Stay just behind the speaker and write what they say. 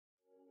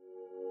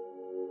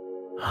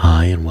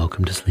Hi and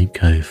welcome to Sleep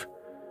Cove,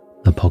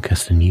 the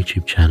podcast and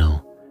YouTube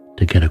channel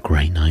to get a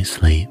great night's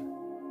sleep.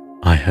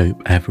 I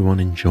hope everyone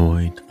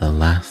enjoyed the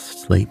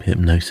last sleep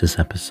hypnosis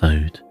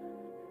episode,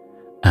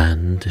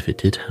 and if it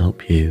did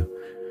help you,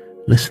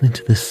 listening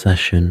to this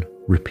session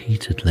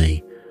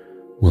repeatedly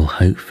will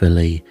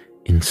hopefully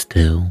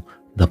instill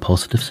the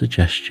positive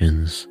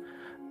suggestions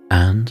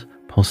and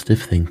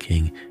positive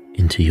thinking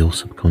into your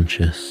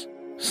subconscious,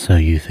 so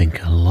you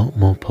think a lot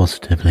more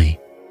positively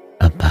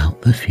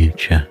about the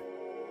future.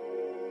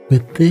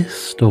 With this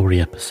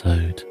story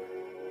episode,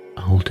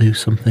 I'll do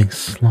something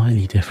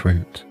slightly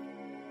different.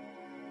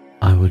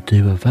 I will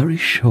do a very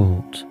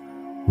short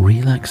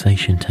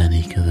relaxation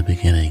technique at the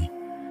beginning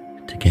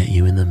to get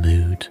you in the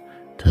mood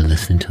to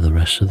listen to the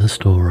rest of the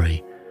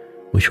story,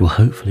 which will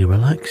hopefully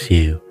relax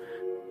you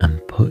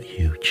and put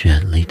you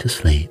gently to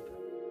sleep.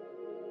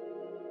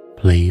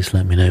 Please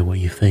let me know what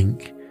you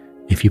think,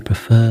 if you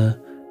prefer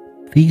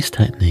these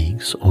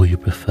techniques or you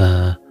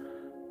prefer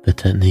the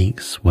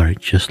techniques where it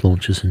just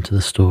launches into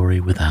the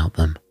story without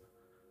them.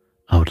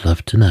 I would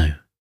love to know.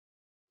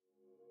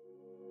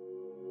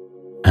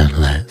 And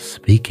let's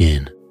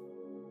begin.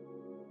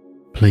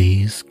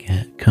 Please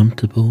get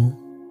comfortable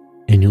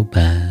in your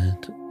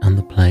bed and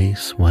the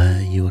place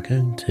where you are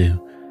going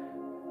to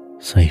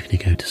safely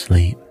go to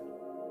sleep.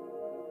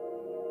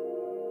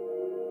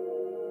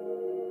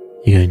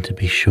 You're going to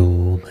be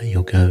sure that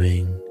you're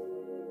going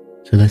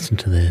to listen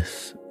to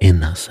this in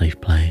that safe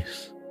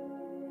place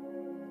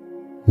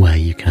where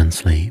you can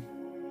sleep,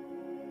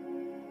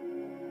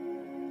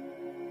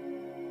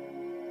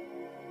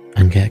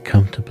 and get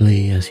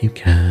comfortably as you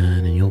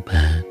can in your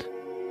bed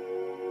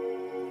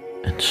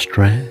and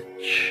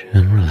stretch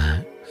and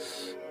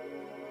relax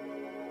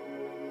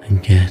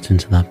and get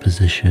into that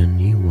position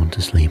you want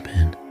to sleep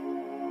in.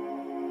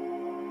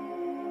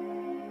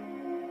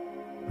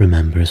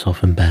 Remember, it's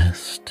often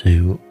best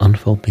to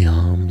unfold the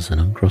arms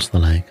and uncross the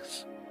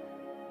legs,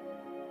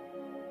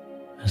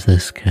 as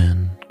this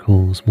can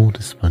cause more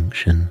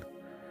dysfunction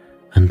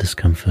and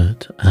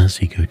discomfort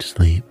as you go to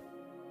sleep.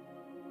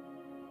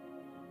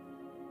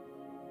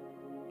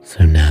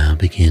 So now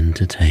begin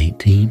to take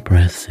deep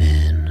breaths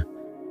in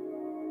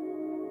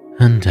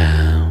and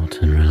out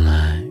and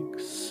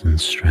relax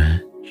and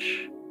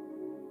stretch,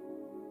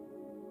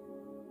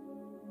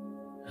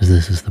 as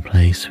this is the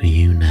place for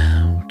you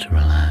now to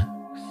relax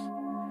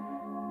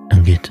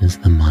and get into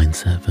the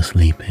mindset for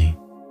sleeping.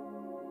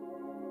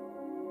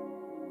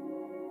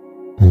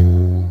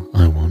 All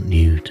I want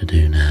you to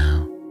do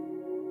now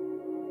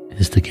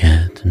is to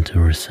get into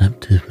a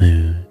receptive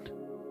mood,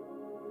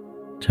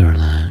 to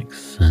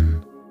relax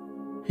and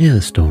hear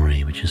the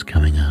story which is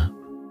coming up.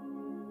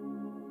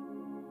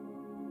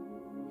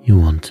 You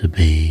want to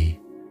be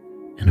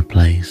in a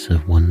place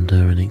of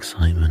wonder and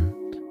excitement,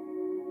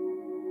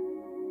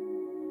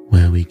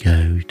 where we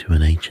go to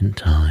an ancient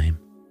time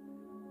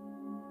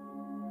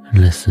and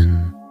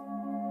listen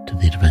to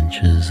the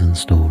adventures and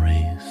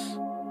stories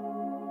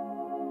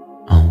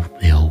of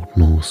the old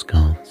Norse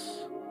gods.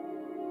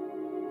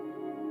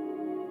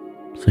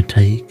 So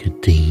take a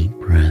deep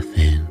breath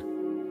in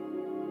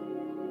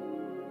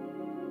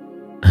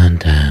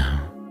and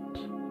out,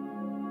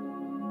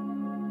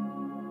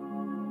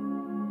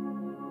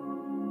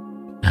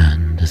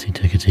 and as you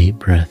take a deep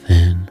breath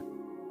in,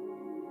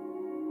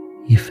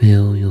 you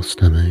feel your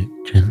stomach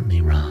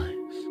gently rise,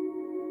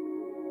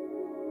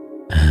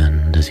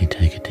 and as you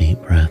take a deep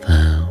breath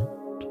out,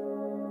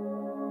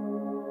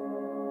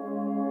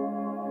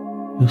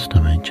 your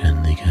stomach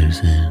gently goes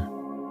in,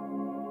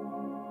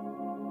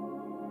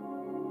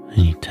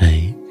 and you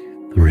take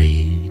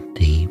 3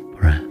 deep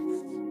breaths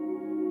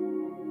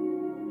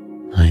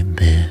like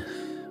this,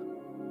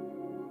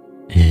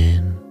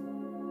 in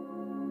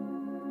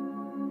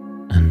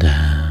and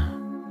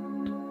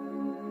out,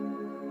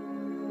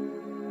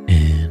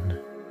 in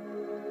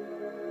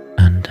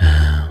and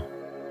out,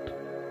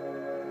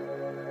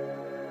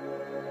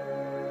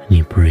 and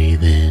you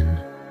breathe in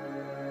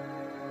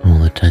all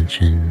the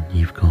tension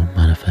you've got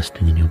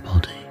manifesting in your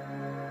body,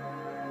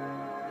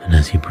 and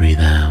as you breathe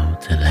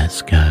out, it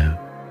lets go,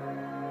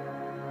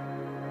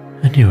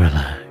 and you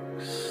relax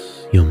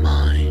your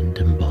mind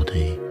and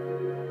body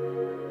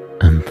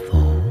and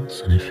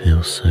thoughts, and it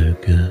feels so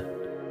good.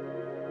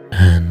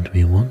 And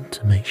we want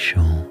to make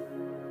sure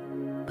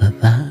that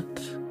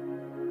that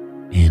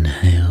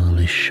inhale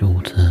is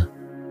shorter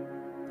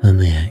than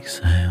the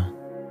exhale,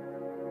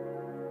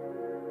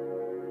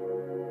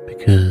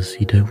 because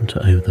you don't want to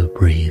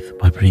overbreathe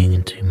by bringing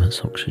in too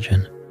much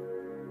oxygen.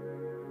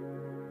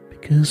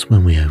 Because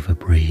when we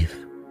overbreathe,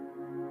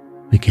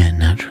 we get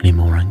naturally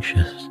more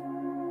anxious.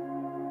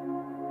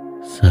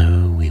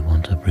 So we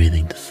want our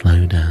breathing to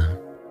slow down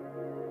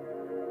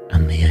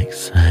and the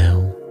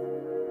exhale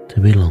to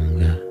be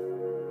longer.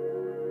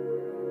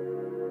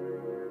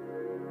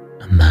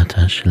 And that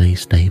actually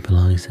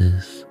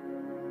stabilizes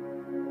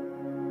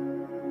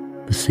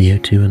the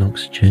CO2 and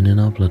oxygen in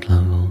our blood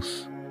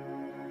levels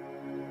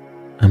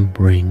and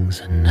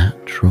brings a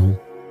natural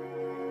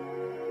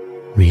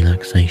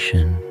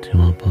relaxation to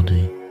our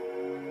body.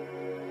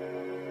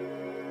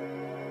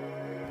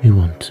 We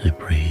want to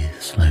breathe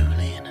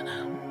slowly in and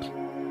out.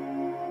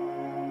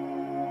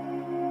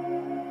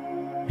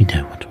 We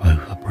don't want to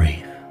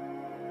over-breathe.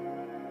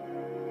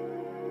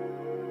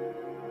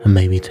 And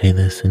maybe take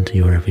this into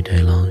your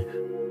everyday life.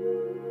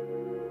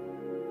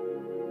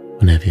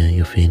 Whenever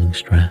you're feeling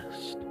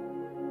stressed,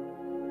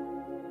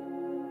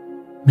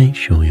 make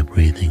sure you're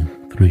breathing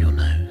through your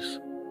nose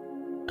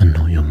and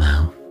not your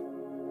mouth.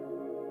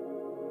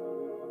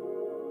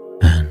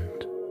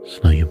 And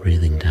slow your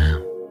breathing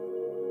down.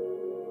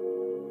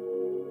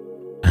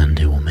 And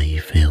it will make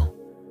you feel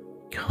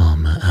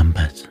calmer and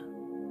better.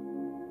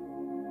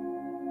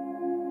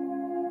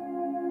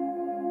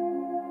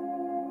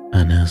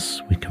 And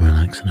as we can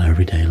relax in our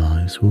everyday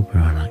lives, we'll be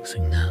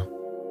relaxing now.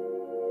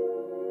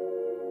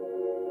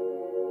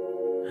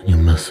 And your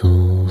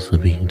muscles are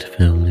beginning to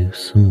feel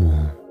loose and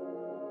warm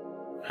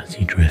as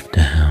you drift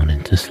down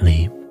into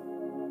sleep.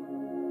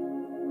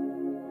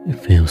 It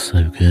feels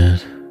so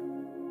good.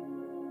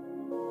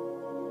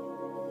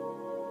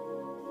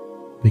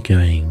 We're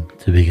going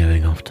to be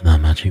going off to that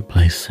magic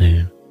place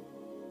soon,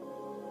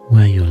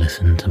 where you'll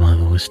listen to my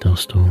voice tell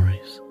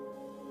stories.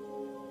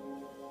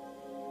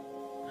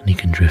 And you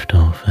can drift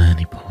off at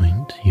any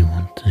point you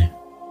want to.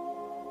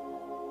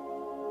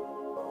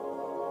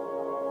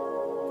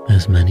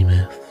 There's many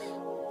myths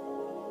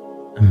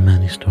and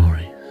many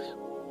stories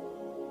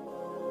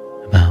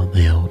about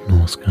the old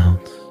Norse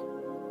gods.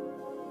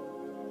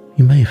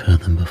 You may have heard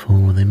them before,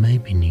 or they may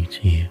be new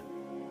to you.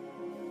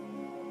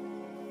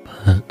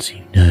 But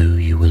you know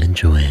you will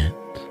enjoy it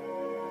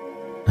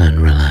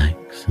and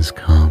relax as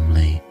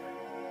calmly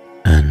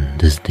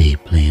and as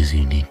deeply as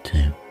you need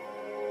to.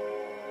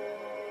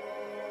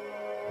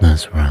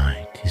 That's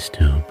right, you're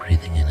still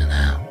breathing in and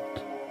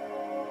out,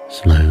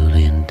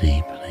 slowly and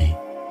deeply,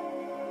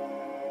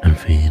 and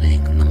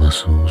feeling the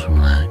muscles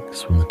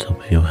relax from the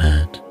top of your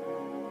head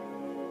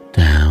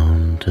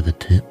down to the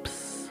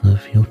tips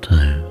of your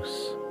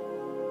toes.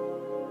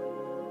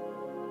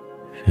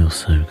 It feels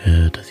so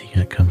good as you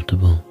get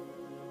comfortable.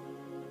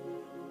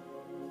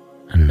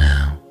 And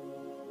now,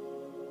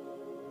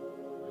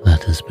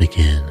 let us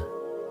begin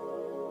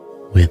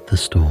with the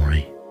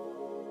story.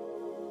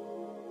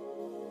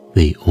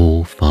 The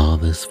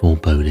All-Father's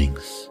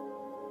Forebodings.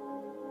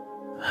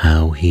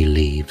 How he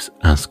leaves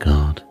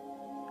Asgard.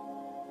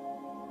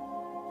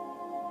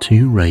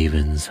 2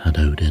 ravens had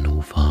Odin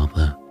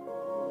All-Father.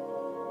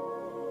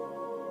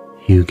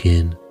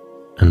 Hugin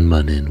and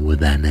Munin were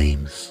their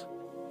names.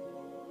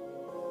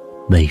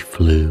 They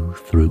flew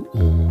through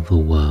all the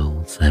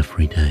worlds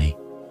every day.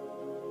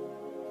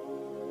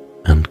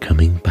 And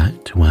coming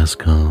back to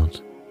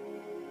Asgard,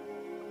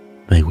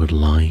 they would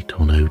light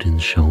on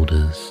Odin's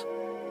shoulders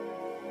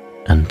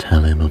and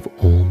tell him of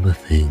all the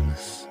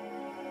things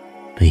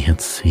they had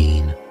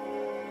seen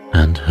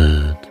and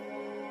heard.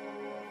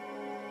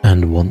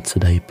 And once a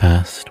day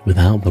passed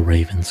without the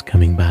ravens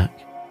coming back.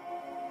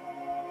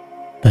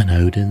 Then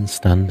Odin,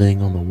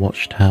 standing on the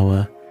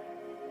watchtower,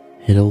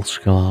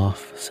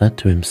 Hildiskarf, said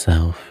to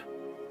himself,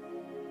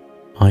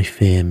 I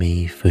fear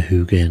me for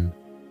Hugin,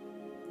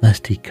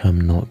 lest he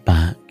come not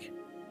back,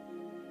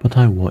 but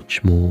I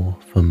watch more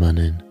for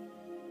Munin.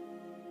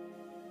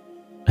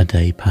 A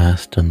day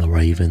passed and the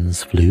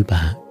ravens flew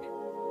back.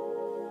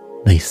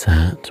 They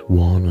sat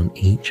one on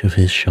each of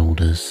his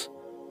shoulders.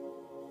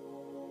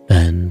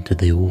 Then did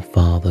the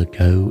All-Father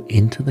go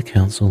into the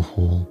council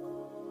hall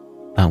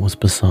that was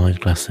beside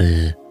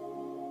Glasir,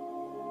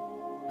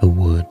 the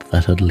wood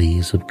that had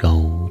leaves of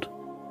gold,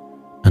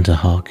 and to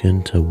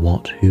hearken to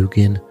what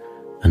Hugin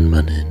and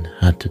Munin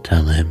had to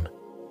tell him.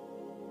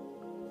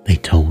 They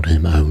told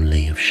him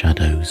only of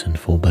shadows and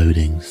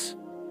forebodings.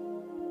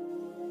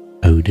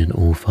 Odin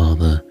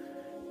All-Father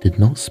did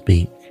not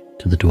speak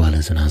to the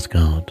dwellers in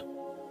Asgard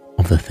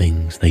of the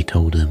things they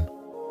told him,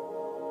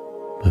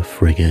 but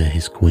Frigga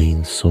his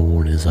queen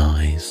saw in his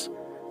eyes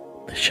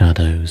the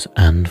shadows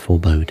and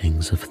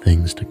forebodings of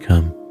things to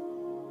come.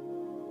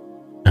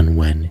 And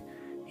when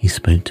he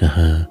spoke to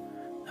her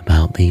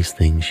about these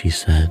things, she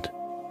said,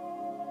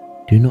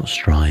 Do not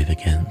strive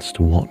against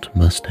what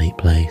must take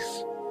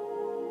place.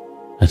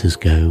 Let us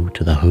go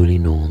to the holy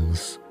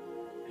Norns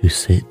who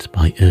sit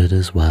by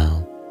Urda's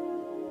well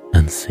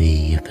and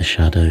see if the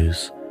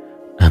shadows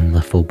and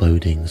the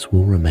forebodings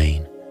will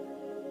remain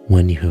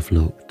when you have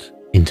looked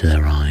into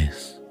their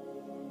eyes.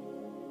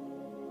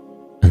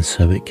 And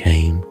so it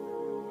came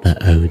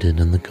that Odin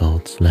and the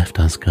gods left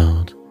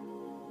Asgard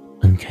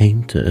and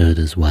came to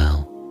Urda's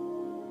well,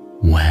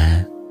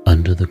 where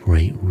under the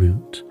great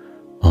root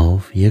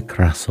of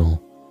Yggdrasil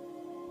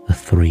the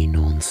 3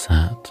 Norns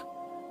sat,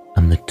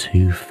 and the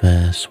 2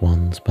 fair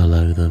swans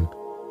below them.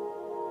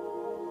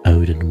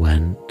 Odin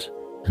went,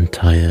 and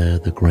Tyr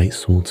the great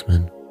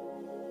swordsman,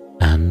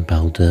 and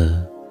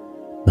Baldur,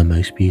 the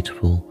most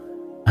beautiful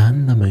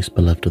and the most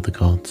beloved of the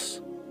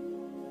gods,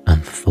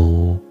 and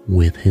Thor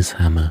with his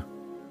hammer.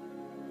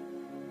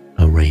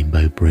 A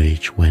rainbow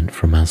bridge went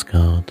from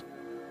Asgard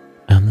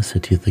and the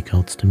city of the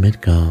gods to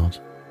Midgard,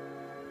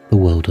 the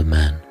world of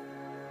men.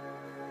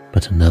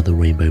 But another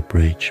rainbow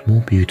bridge,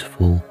 more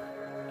beautiful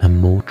and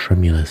more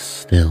tremulous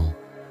still,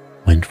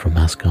 went from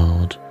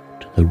Asgard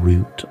to the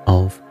root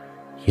of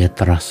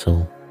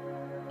Yggdrasil,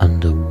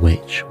 under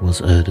which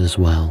was Urda's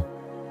well.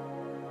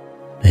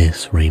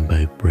 This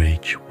rainbow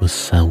bridge was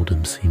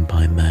seldom seen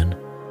by men,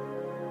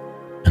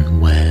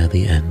 and where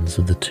the ends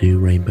of the two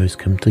rainbows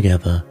come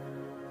together,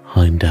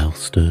 Heimdall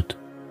stood.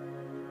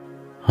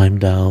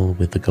 Heimdall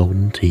with the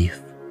golden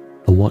teeth,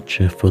 the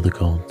watcher for the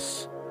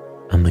gods,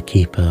 and the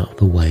keeper of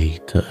the way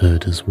to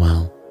Urda's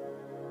well.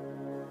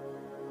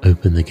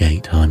 "Open the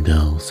gate,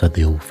 Heimdall," said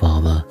the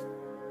All-Father.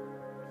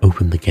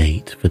 "Open the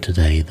gate, for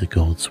today the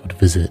gods would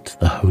visit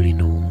the holy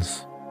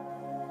Norns."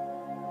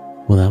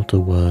 Without a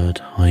word,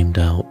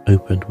 Heimdall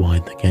opened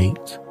wide the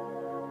gate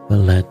that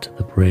led to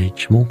the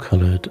bridge, more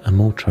coloured and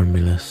more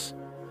tremulous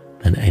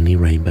than any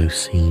rainbow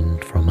seen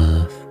from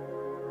earth.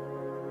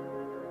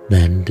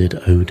 Then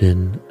did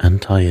Odin and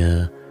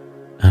Tyr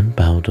and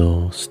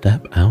Baldur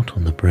step out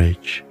on the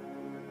bridge.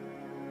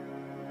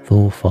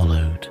 Thor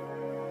followed,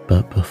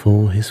 but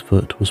before his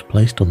foot was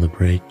placed on the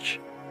bridge,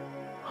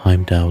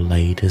 Heimdall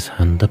laid his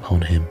hand upon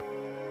him.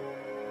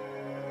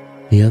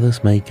 "The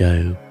others may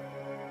go,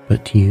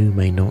 but you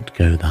may not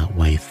go that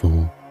way,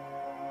 Thor,"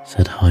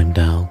 said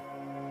Heimdall.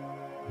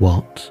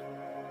 "What?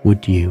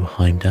 Would you,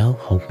 Heimdall,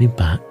 hold me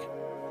back?"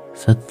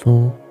 said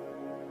Thor.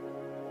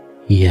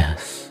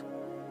 "Yes,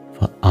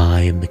 for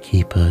I am the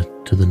keeper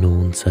to the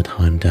Norn," said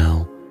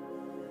Heimdall.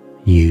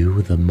 "You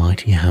with the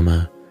mighty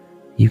hammer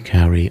you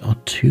carry are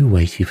too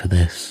weighty for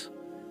this.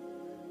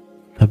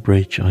 The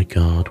bridge I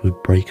guard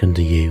would break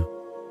under you,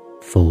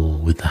 Thor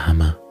with the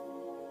hammer.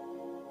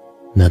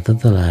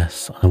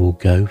 Nevertheless, I will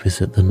go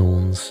visit the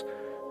Norns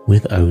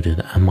with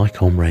Odin and my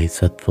comrades,"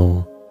 said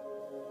Thor.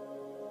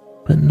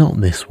 "But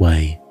not this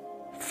way,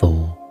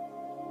 Thor,"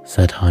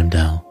 said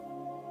Heimdall.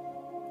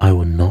 "I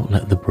will not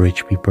let the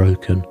bridge be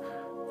broken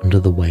under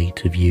the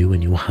weight of you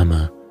and your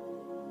hammer.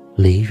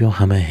 Leave your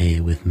hammer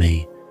here with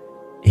me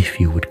if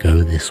you would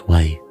go this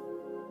way."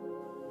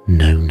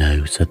 "No,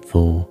 no," said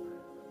Thor.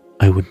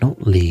 "I would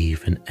not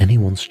leave in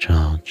anyone's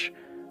charge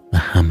the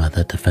hammer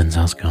that defends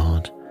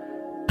Asgard,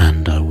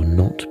 and I will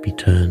not be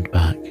turned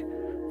back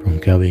from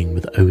going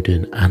with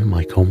Odin and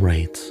my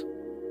comrades."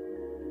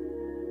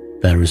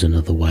 "There is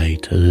another way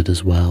to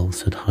Urda's well,"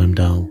 said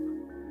Heimdall.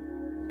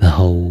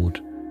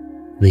 "Behold,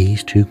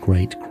 these two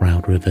great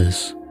cloud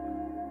rivers,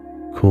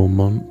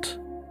 Cormont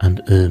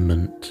and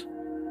Ermont.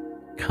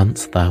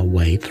 Canst thou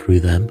wade through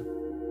them?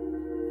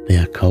 They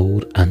are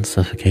cold and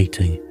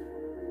suffocating,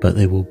 but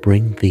they will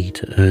bring thee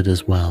to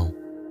Urda's well,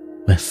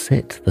 where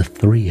sit the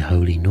three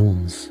holy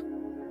Norns."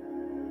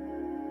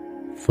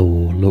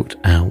 Thor looked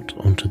out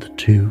onto the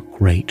two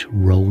great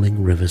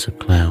rolling rivers of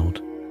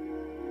cloud.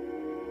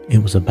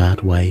 It was a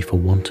bad way for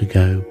one to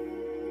go,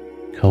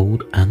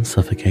 cold and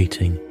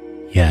suffocating,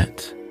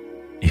 yet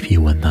if he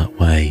went that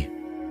way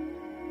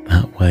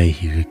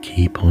he could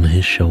keep on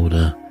his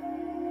shoulder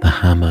the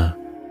hammer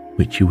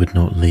which he would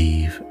not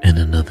leave in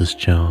another's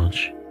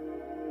charge.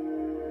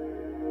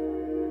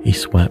 He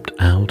swept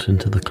out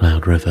into the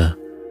cloud river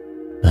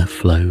that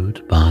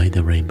flowed by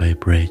the rainbow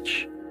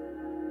bridge,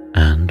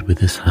 and with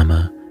his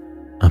hammer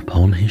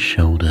upon his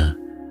shoulder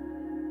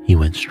he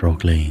went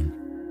struggling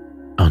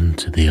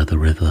unto the other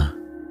river.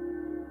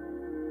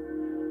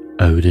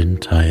 Odin,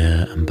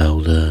 Tyr and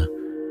Baldur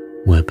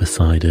were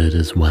beside it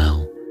as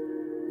well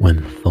when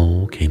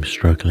Thor came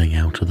struggling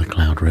out of the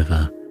cloud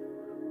river,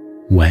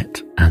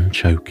 wet and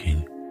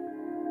choking,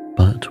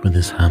 but with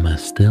his hammer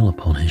still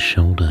upon his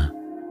shoulder.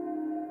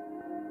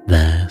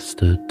 There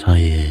stood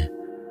Tyr,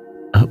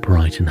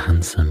 upright and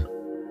handsome,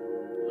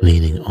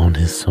 leaning on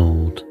his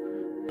sword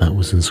that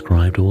was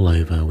inscribed all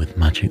over with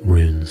magic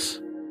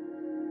runes.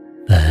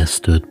 There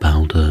stood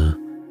Baldur,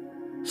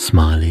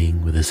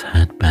 smiling with his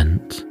head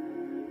bent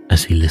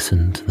as he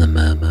listened to the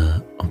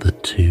murmur of the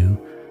two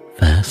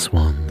fair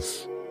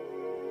swans.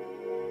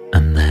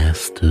 And there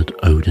stood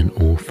Odin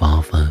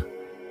All-Father,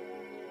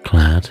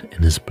 clad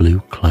in his blue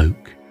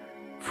cloak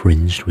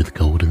fringed with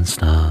golden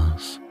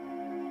stars,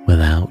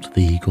 without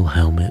the eagle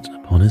helmet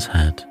upon his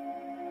head,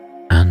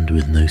 and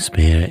with no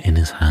spear in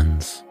his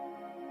hands.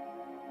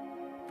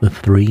 The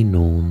three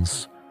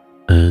Norns,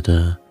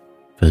 Urda,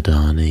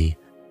 Verdani,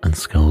 and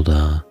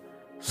Skaldar,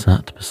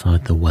 sat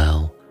beside the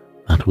well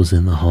that was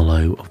in the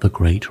hollow of the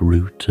great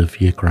root of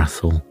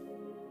Yggdrasil.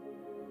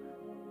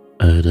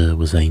 Urda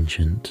was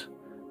ancient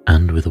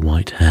and with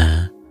white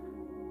hair,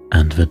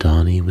 and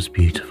Verdani was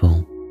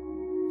beautiful,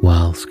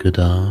 while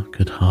Skaldar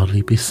could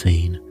hardly be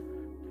seen,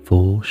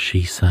 for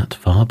she sat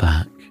far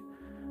back,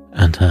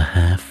 and her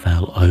hair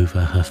fell over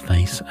her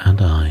face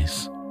and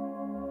eyes.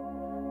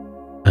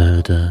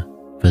 Urda,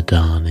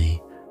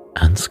 Verdani,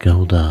 and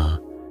Skaldar,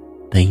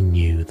 they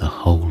knew the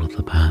whole of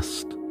the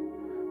past,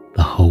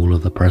 the whole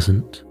of the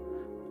present,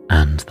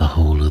 and the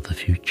whole of the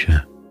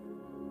future.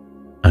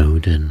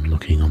 Odin,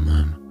 looking on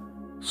them,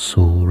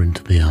 saw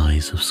into the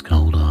eyes of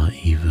Skaldar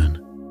even.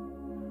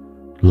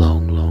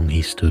 Long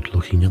he stood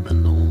looking at the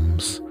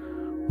Norns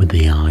with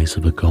the eyes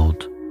of a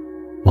god,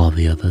 while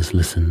the others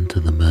listened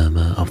to the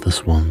murmur of the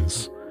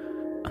swans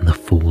and the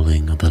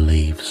falling of the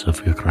leaves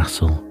of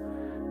Yggdrasil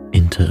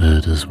into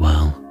Urda's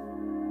well.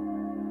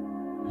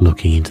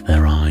 Looking into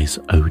their eyes,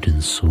 Odin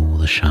saw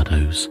the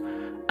shadows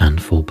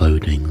and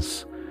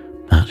forebodings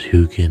that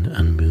Hugin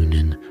and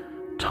Munin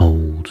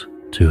told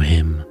to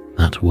him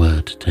that were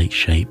to take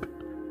shape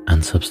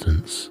and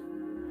substance.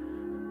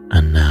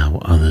 And now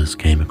others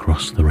came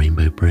across the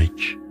rainbow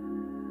bridge.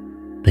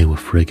 They were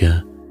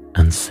Frigga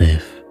and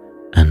Sif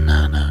and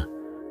Nanna,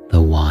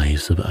 the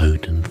wives of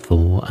Odin,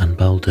 Thor and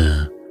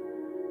Baldur.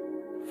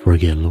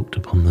 Frigga looked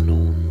upon the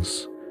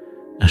Norns.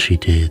 As she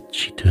did,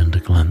 she turned a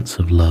glance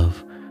of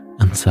love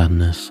and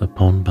sadness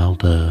upon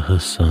Baldur, her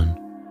son,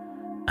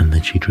 and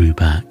then she drew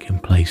back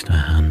and placed her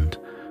hand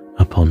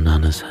upon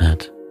Nanna's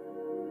head.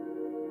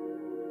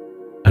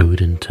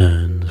 Odin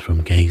turned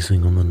from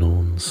gazing on the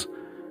Norns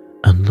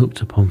and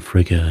looked upon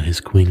Frigga,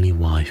 his queenly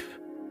wife.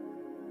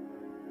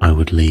 "I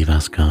would leave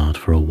Asgard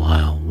for a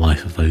while,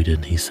 wife of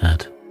Odin," he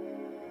said.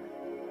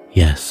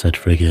 "Yes," said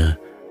Frigga,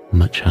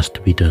 "much has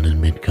to be done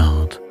in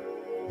Midgard,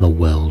 the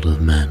world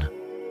of men."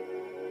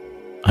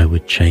 "I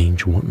would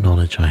change what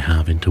knowledge I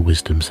have into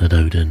wisdom," said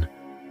Odin,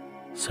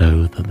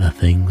 "so that the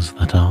things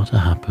that are to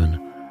happen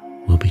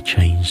will be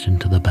changed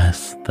into the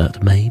best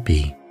that may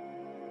be."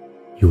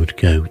 "You would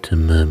go to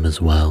Myrmir's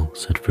well,"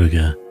 said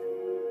Frigga.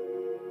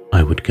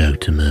 "I would go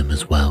to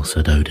Myrmir's well,"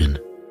 said Odin.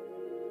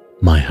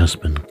 "My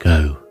husband,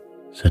 go,"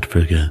 said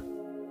Frigga.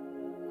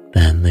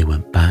 Then they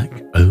went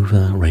back over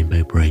that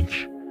rainbow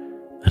bridge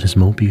that is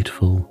more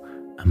beautiful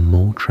and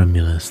more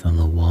tremulous than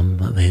the one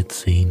that they had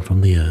seen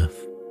from the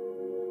earth.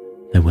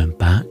 They went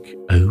back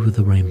over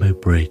the rainbow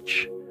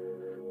bridge,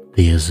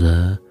 the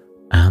Azur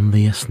and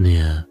the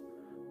Esnir,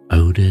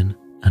 Odin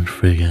and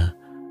Frigga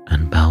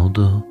and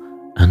Baldur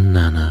and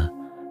Nanna,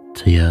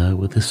 Tyr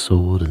with his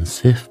sword and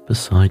Sif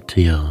beside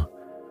Tyr.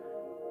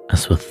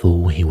 As for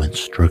Thor, he went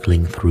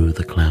struggling through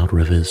the cloud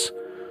rivers,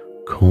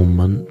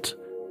 Kormund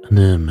and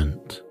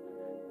Ermund,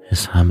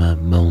 his hammer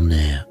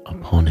Mjolnir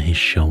upon his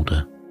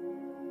shoulder.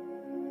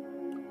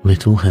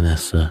 Little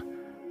Henessa,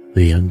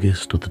 the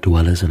youngest of the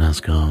dwellers in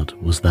Asgard,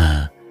 was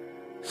there,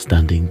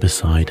 standing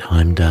beside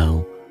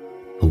Heimdall,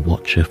 the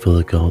watcher for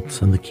the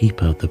gods and the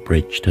keeper of the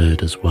bridge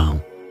stirred as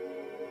well,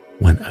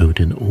 when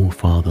Odin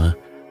Allfather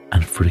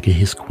and Frigga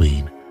his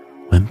queen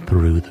went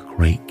through the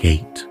great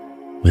gate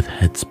with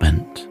heads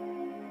bent.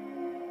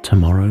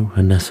 "Tomorrow,"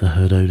 Henessa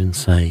heard Odin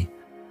say,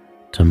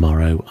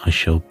 "tomorrow I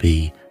shall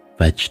be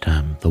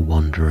Vegtam the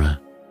Wanderer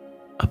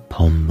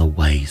upon the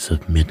ways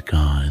of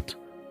Midgard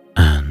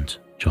and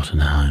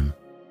Jotunheim."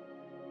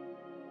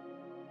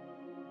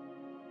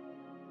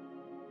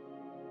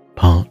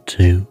 Part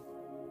 2.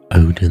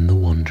 Odin the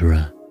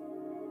Wanderer.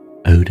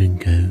 Odin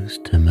goes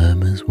to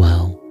Myrmir's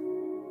well,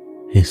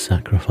 his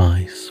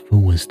sacrifice for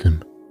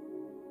wisdom.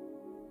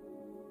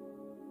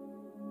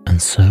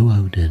 And so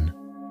Odin,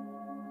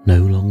 no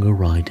longer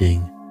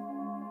riding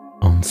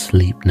on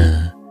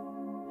Sleipnir,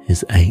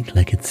 his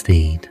 8-legged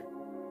steed,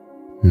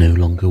 no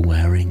longer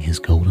wearing his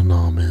golden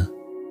armour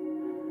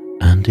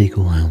and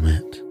eagle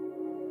helmet,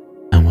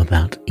 and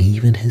without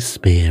even his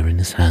spear in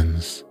his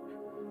hands,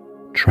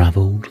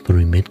 travelled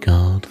through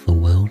Midgard, the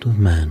world of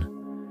men,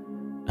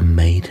 and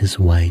made his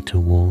way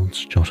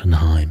towards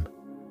Jotunheim,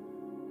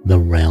 the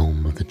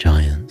realm of the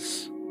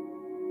giants.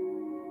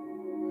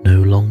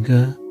 No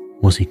longer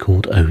was he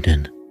called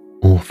Odin,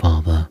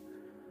 Allfather,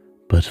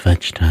 but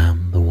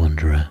Vegtam the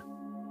Wanderer.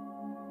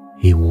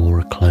 He wore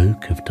a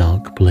cloak of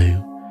dark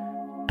blue,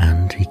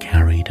 and he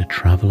carried a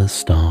traveller's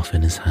staff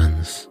in his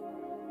hands.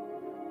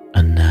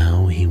 And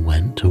now he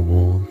went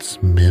towards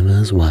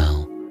Myrmir's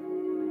well,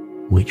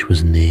 which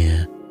was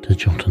near to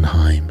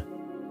Jotunheim.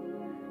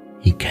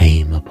 He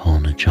came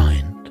upon a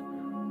giant,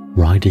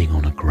 riding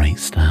on a great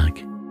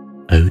stag.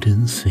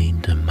 Odin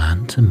seemed a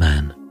man to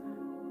men,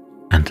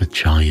 and a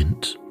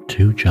giant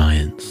to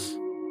giants.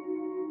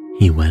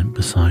 He went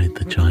beside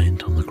the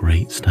giant on the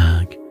great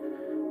stag,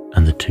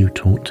 and the two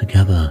talked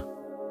together.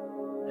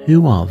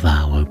 "Who art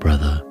thou, O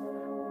brother?"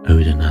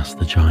 Odin asked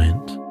the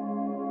giant.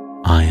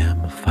 "I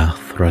am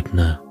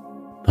Vafthrudner,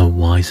 the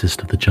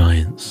wisest of the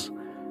giants,"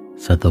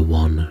 said the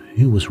one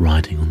who was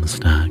riding on the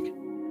stag.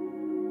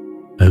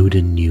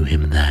 Odin knew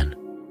him then.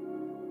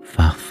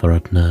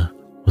 Vafthrudner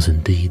was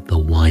indeed the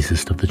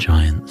wisest of the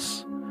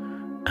giants,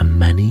 and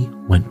many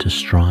went to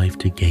strive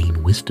to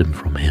gain wisdom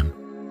from him.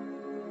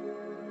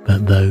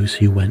 But those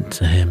who went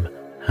to him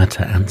had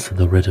to answer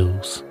the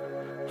riddles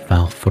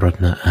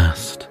Vafthrudner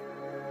asked,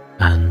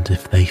 and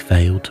if they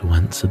failed to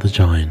answer the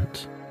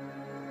giant,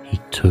 he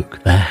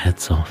took their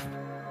heads off.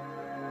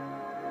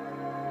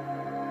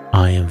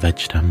 "I am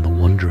Vegtam the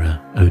Wanderer,"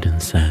 Odin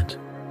said,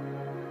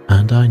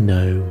 "and I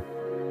know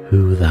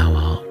who thou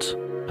art,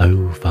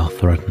 O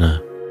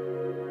Vafthrudner.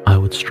 I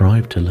would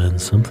strive to learn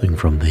something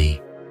from thee."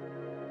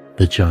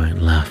 The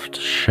giant laughed,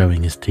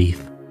 showing his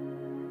teeth.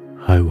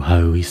 "Ho,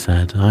 ho," he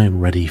said, "I am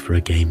ready for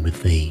a game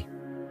with thee.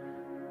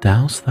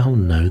 Dost thou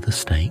know the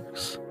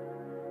stakes?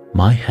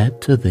 My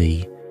head to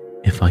thee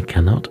if I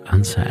cannot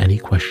answer any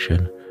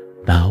question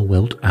thou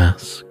wilt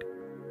ask,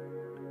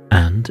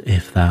 and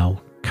if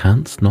thou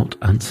canst not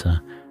answer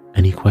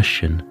any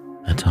question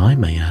that I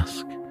may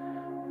ask,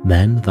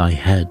 then thy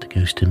head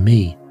goes to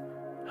me.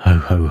 Ho,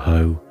 ho,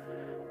 ho,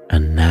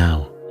 And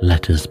now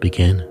let us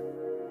begin.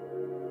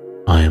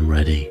 I am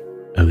ready,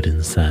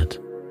 Odin said.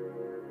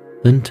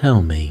 Then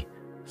tell me,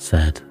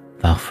 said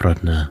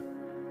Valfrudner,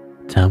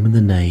 tell me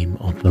the name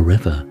of the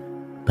river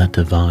that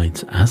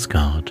divides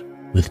Asgard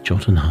with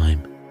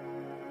Jotunheim.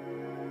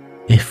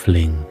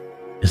 Ifling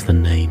is the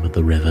name of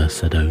the river,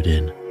 said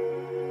Odin.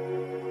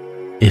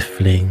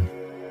 Ifling,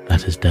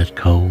 that is dead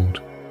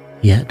cold,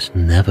 yet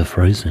never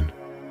frozen.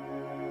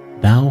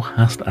 Thou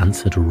hast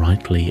answered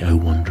rightly, O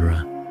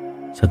wanderer,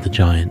 said the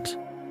giant,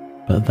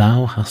 but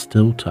thou hast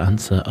still to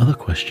answer other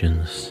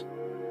questions.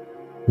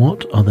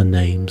 What are the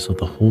names of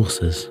the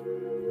horses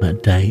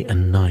that day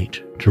and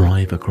night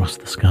drive across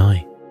the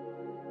sky?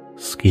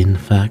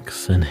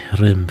 Skinfax and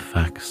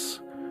Hrimfax,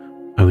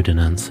 Odin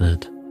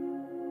answered.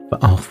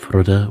 But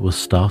Alfreda was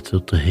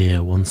startled to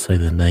hear one say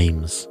the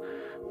names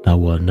that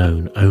were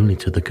known only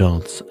to the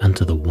gods and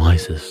to the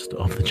wisest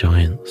of the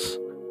giants.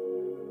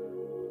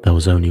 There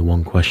was only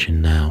one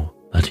question now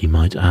that he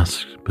might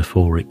ask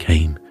before it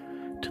came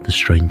to the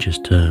stranger's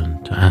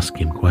turn to ask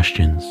him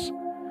questions.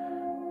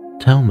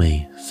 Tell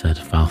me, said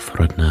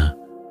Valfrudner,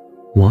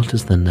 what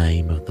is the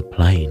name of the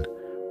plain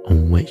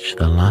on which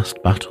the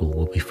last battle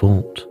will be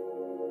fought?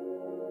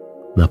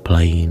 The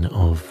plain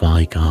of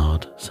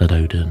Vigard, said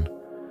Odin,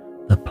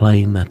 the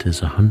plain that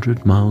is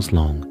 100 miles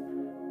long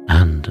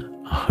and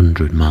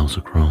 100 miles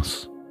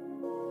across.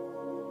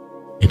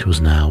 It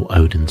was now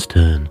Odin's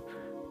turn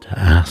to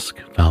ask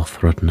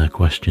Valfrudner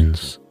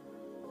questions.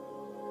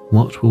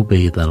 What will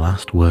be the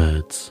last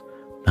words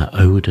that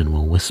Odin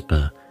will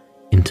whisper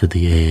into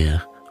the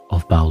ear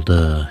of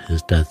Baldur,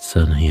 his dead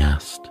son, he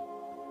asked.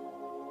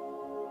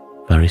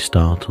 Very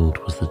startled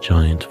was the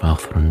giant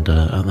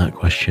Valfrudner at that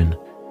question.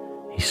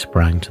 He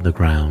sprang to the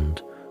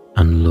ground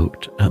and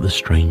looked at the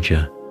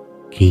stranger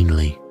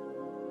keenly.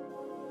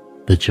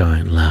 The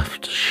giant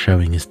laughed,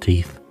 showing his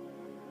teeth.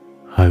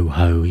 Ho,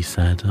 ho, he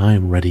said, I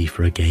am ready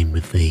for a game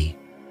with thee.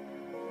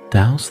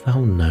 Dost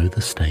thou know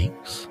the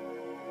stakes?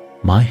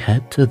 My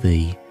head to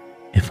thee,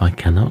 if I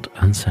cannot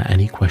answer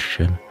any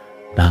question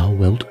thou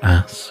wilt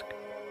ask.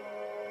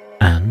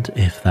 And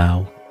if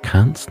thou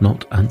canst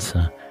not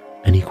answer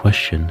any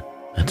question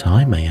that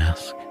I may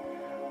ask,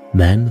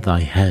 then thy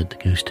head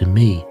goes to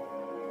me.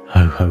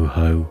 Ho, ho,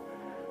 ho,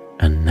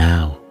 and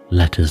now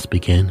let us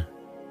begin.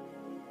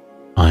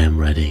 I am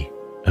ready,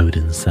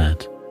 Odin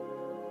said.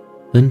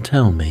 Then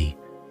tell me,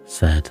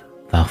 said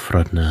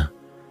Valfrudner,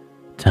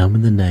 tell me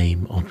the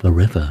name of the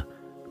river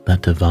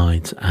that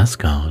divides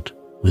Asgard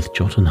with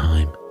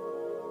Jotunheim.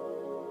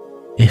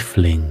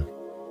 Ifling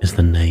is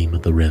the name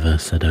of the river,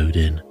 said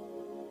Odin.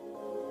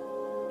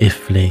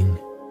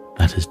 Ifling,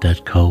 that is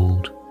dead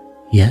cold,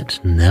 yet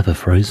never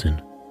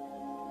frozen.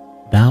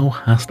 Thou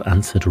hast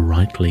answered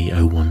rightly,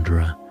 O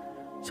wanderer,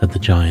 said the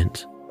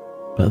giant,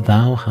 but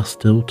thou hast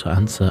still to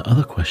answer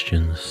other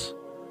questions.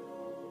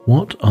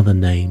 What are the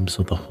names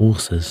of the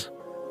horses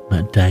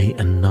that day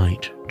and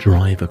night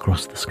drive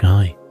across the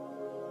sky?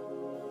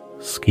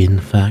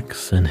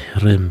 Skinfax and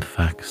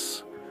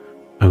Hrimfax,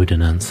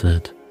 Odin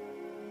answered.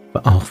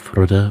 But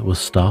Alfreda was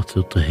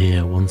startled to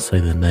hear one say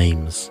the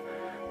names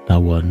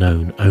that were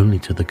known only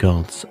to the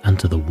gods and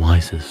to the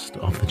wisest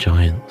of the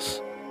giants.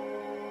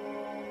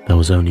 There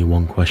was only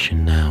one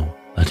question now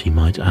that he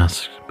might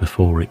ask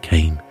before it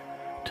came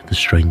to the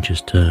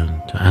stranger's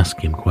turn to ask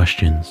him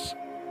questions.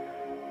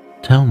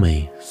 Tell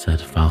me, said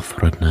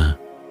Valfrudner,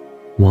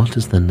 what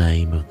is the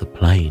name of the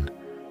plain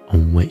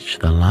on which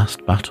the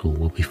last battle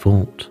will be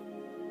fought?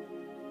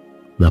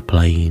 The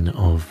plain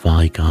of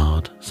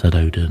Vigard, said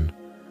Odin,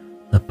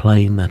 the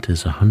plain that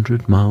is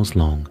 100 miles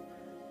long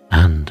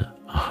and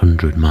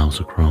 100 miles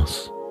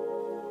across.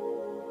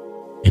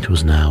 It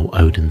was now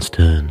Odin's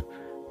turn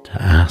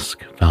to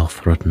ask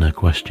Valfrudner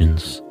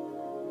questions.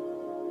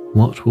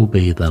 What will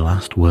be the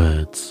last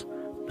words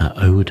that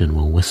Odin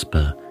will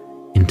whisper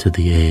into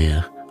the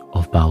ear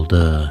of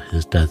Baldur,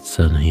 his dead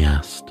son, he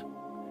asked.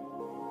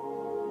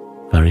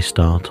 Very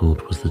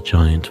startled was the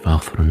giant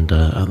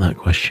Valfrudner at that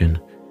question.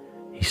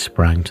 He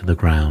sprang to the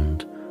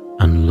ground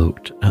and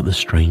looked at the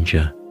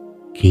stranger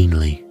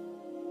keenly.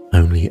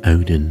 Only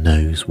Odin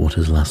knows what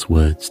his last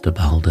words to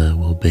Baldur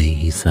will be,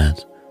 he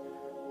said,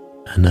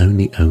 and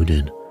only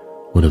Odin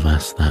would have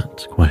asked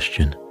that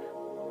question.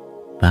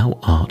 Thou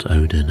art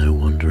Odin, O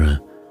wanderer,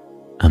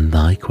 and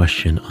thy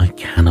question I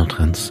cannot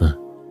answer.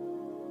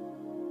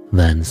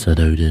 Then said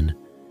Odin,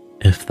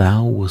 if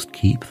thou wouldst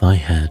keep thy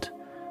head,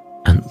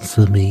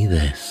 answer me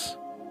this.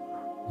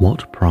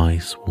 What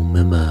price will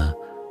Mimir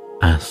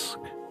ask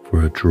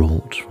for a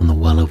draught from the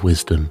well of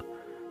wisdom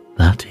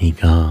that he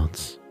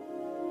guards?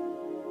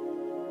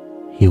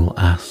 He will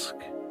ask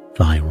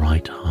thy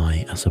right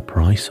eye as a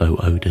price, O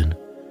Odin,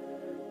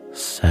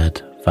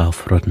 said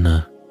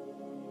Valfrudner.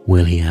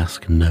 Will he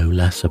ask no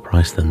less a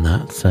price than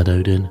that, said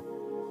Odin.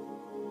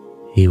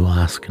 He will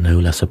ask no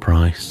less a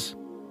price.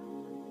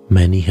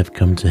 Many have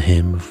come to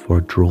him for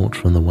a draught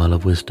from the well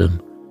of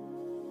wisdom,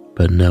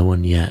 but no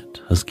one yet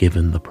has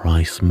given the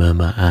price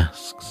Mimir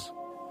asks.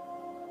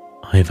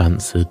 I have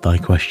answered thy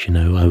question,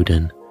 O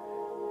Odin.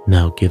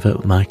 Now give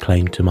up thy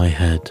claim to my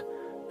head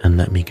and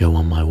let me go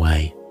on my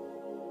way."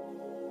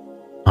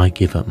 "I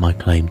give up my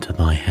claim to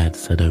thy head,"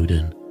 said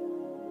Odin.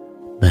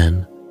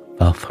 Then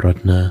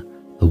Vafthrudner,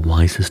 the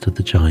wisest of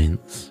the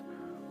giants,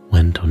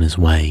 went on his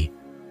way,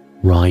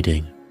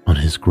 riding on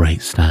his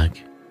great stag.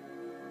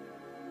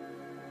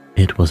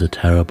 It was a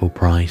terrible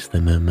price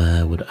that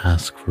Mimir would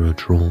ask for a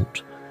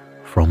draught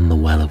from the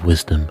well of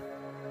wisdom,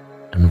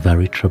 and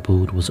very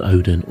troubled was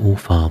Odin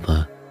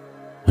All-Father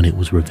when it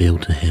was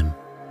revealed to him,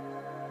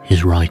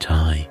 his right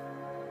eye,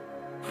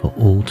 for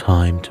all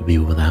time to be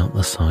without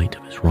the sight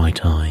of his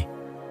right eye.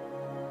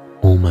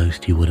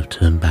 Almost he would have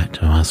turned back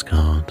to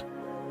Asgard,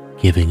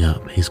 giving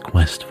up his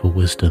quest for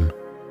wisdom.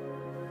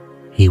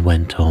 He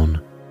went on,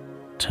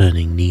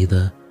 turning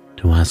neither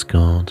to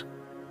Asgard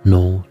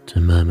nor to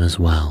Mirmir's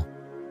well,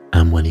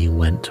 and when he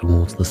went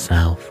towards the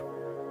south,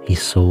 he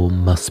saw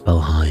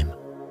Muspelheim,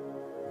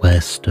 where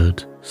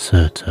stood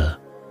Surtur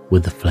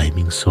with the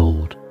flaming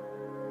sword,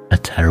 a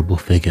terrible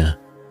figure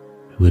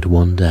who had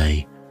one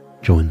day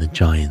joined the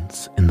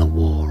giants in the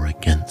war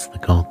against the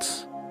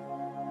gods.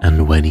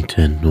 And when he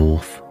turned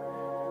north,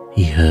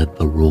 he heard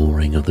the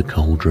roaring of the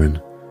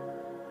cauldron,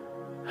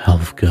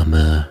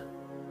 Helfgamur,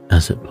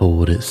 as it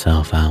poured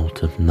itself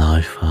out of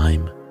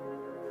Niflheim,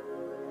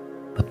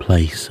 the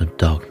place of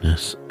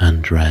darkness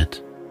and dread.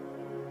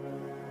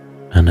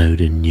 And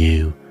Odin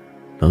knew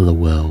that the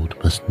world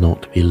must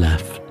not be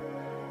left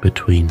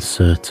between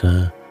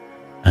Surtur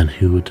and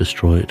who would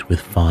destroy it with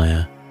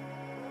fire,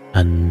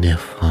 and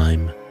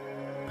Niflheim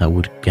that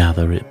would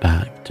gather it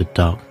back to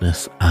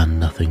darkness and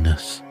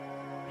nothingness.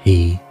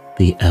 He,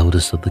 the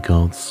eldest of the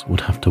gods,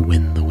 would have to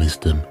win the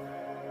wisdom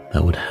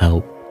that would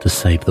help to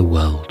save the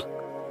world.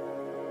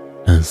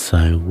 And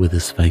so, with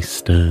his face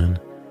stern,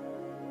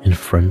 in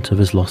front of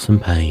his loss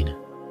and pain,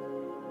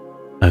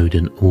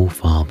 Odin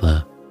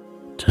All-Father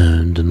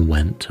turned and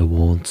went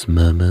towards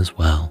Mirmir's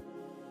well.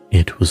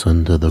 It was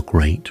under the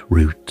great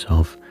root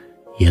of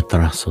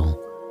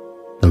Yggdrasil,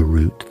 the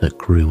root that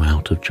grew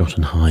out of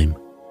Jotunheim,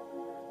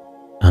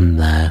 and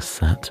there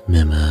sat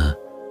Mimir,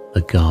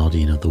 the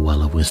guardian of the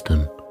well of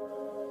wisdom,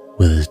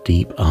 with his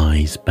deep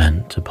eyes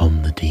bent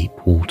upon the deep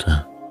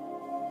water.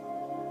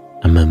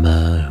 And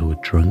Mimir, who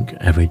had drunk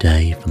every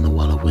day from the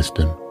well of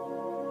wisdom,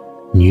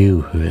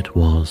 knew who it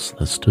was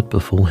that stood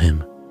before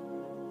him.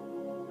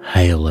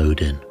 "Hail,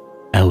 Odin,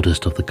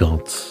 eldest of the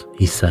gods,"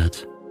 he said.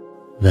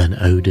 Then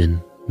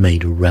Odin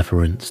made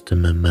reverence to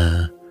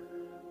Mimir,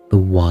 the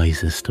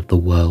wisest of the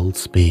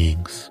world's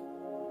beings.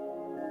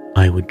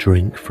 "I would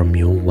drink from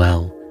your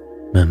well,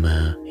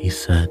 Mimir," he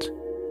said.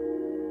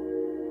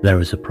 "There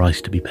is a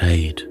price to be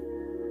paid.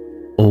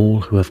 All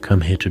who have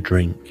come here to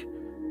drink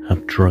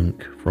have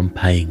drunk from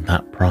paying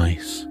that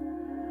price.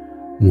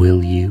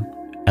 Will you,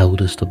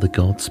 eldest of the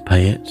gods,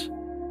 pay it?"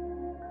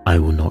 "I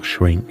will not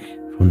shrink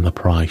from the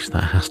price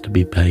that has to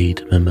be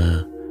paid,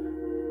 Mimir,"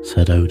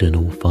 said Odin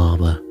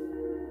All-Father.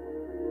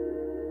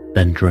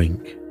 "Then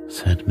drink,"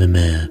 said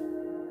Mimir.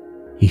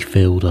 He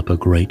filled up a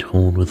great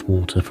horn with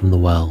water from the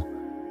well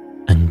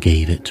and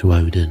gave it to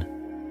Odin.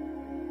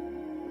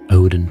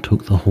 Odin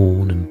took the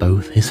horn in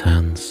both his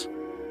hands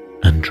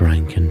and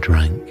drank,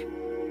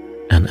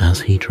 and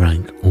as he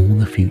drank, all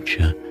the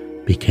future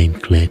became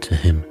clear to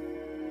him.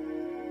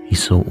 He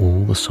saw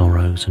all the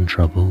sorrows and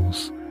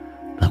troubles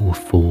that will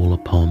fall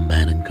upon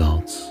men and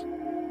gods,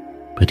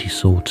 but he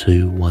saw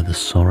too why the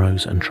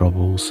sorrows and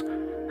troubles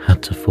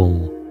had to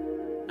fall,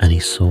 and he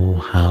saw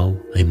how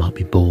they might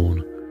be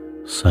borne,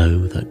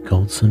 so that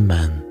gods and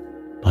men,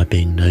 by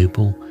being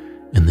noble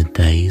in the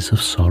days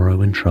of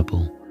sorrow and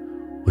trouble,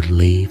 would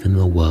leave in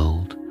the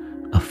world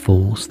a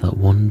force that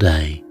one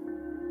day,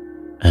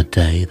 a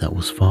day that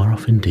was far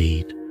off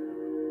indeed,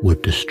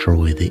 would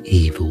destroy the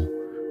evil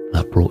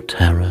that brought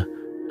terror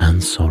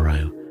and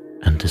sorrow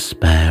and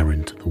despair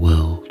into the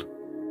world.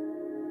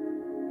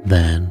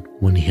 Then,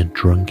 when he had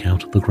drunk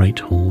out of the great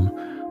horn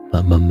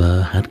that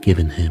Mimir had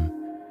given him,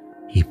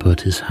 he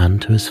put his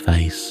hand to his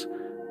face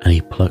and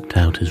he plucked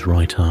out his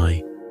right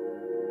eye.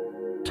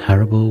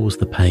 Terrible was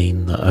the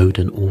pain that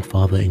Odin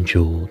All-Father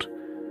endured,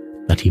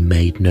 that he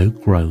made no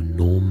groan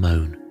nor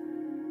moan.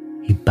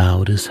 He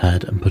bowed his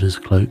head and put his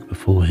cloak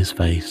before his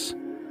face,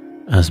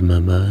 as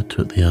Mimir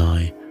took the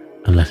eye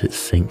and let it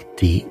sink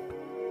deep,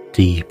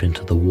 deep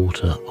into the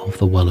water of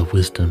the well of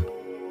wisdom.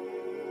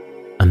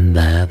 And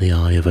there the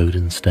eye of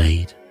Odin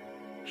stayed,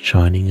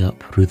 shining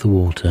up through the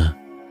water,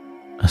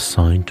 a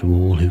sign to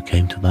all who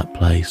came to that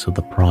place of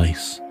the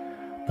price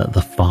that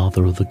the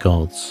Father of the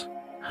gods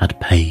had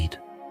paid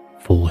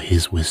for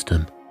his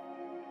wisdom.